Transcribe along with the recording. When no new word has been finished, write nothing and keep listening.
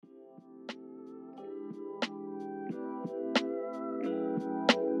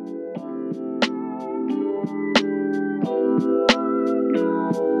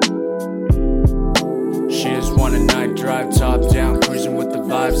night drive, top down, cruising with the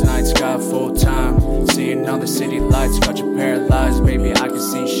vibes, night sky full time. Seeing all the city lights, got you paralyzed, baby. I can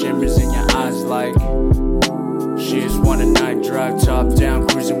see shimmers in your eyes like. She just want a night drive, top down,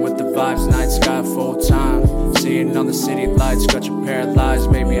 cruising with the vibes, night sky full time. Seeing all the city lights, got you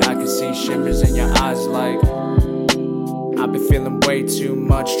paralyzed, baby. I can see shimmers in your eyes like. I've been feeling way too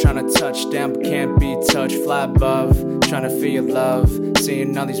much, tryna touch down but can't be touched. Fly above, tryna feel your love.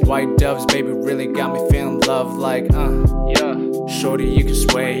 Seeing all these white doves, baby, really got me feeling love like, yeah. Shorty, you can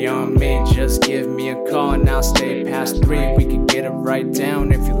sway on me, just give me a call and I'll stay past 3. We can get it right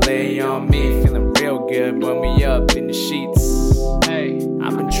down if you lay on me. Feeling real good when we up in the sheets. Hey,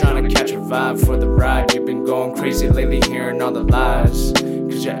 I've been trying to catch a vibe for the ride. You've been going crazy lately, hearing all the lies.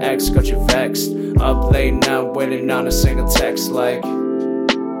 Cause your ex got you vexed. Up late night, waiting on a single text like.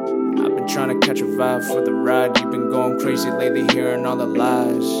 I've been trying to catch a vibe for the ride. You've been going crazy lately, hearing all the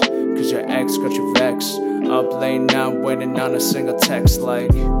lies. Cause your ex got you vexed. Up late night, waiting on a single text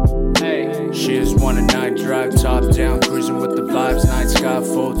like. Hey, she just want a night drive, top down, cruising with the vibes, night sky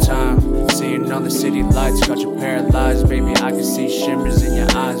full time. Seeing all the city lights, got you paralyzed, baby. I can see shimmers in your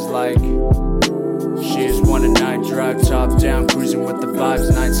eyes like. She just want a night drive, top down, cruising with the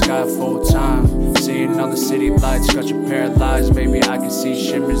vibes, night sky full time. Seeing all the city lights, got you paralyzed, baby. I can see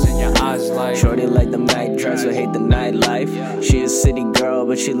shimmers in your eyes like. Shorty like them night drives, but hate the nightlife. She a city girl,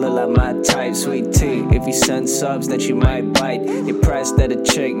 but she look like my type. Sweet tea, if you send subs, then she might bite. Impressed that a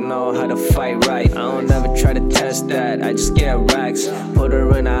chick know how to fight right. I don't ever try to test that, I just get racks. Put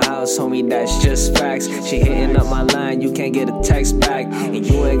her in a house, homie, that's just facts. She hitting up my line, you can't get a text back. And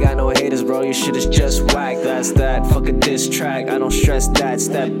you ain't got no haters, bro, your shit is just whack. That's that, fuck a diss track, I don't stress that.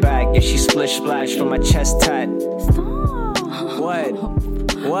 Step back, and she splish splash from my chest tat. Stop.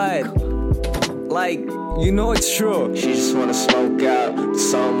 What? Like, you know it's true. She just wanna smoke out,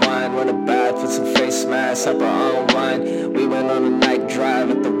 some wine, run a bath with some face masks, up her own wine. We went on a night drive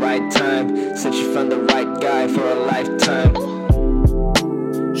at the right time. Said she found the right guy for a lifetime.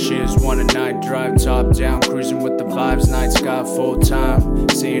 She just want a night drive, top down, cruising with the vibes, night sky full time.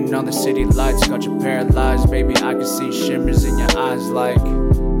 Seeing all the city lights, got you paralyzed, baby. I can see shimmers in your eyes like.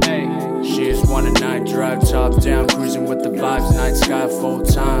 Hey, she just want a night drive, top down, cruising with the vibes, night sky full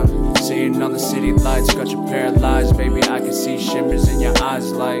time. Seeing all the city lights, got you paralyzed, baby. I can see shimmers in your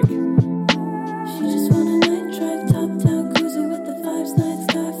eyes like.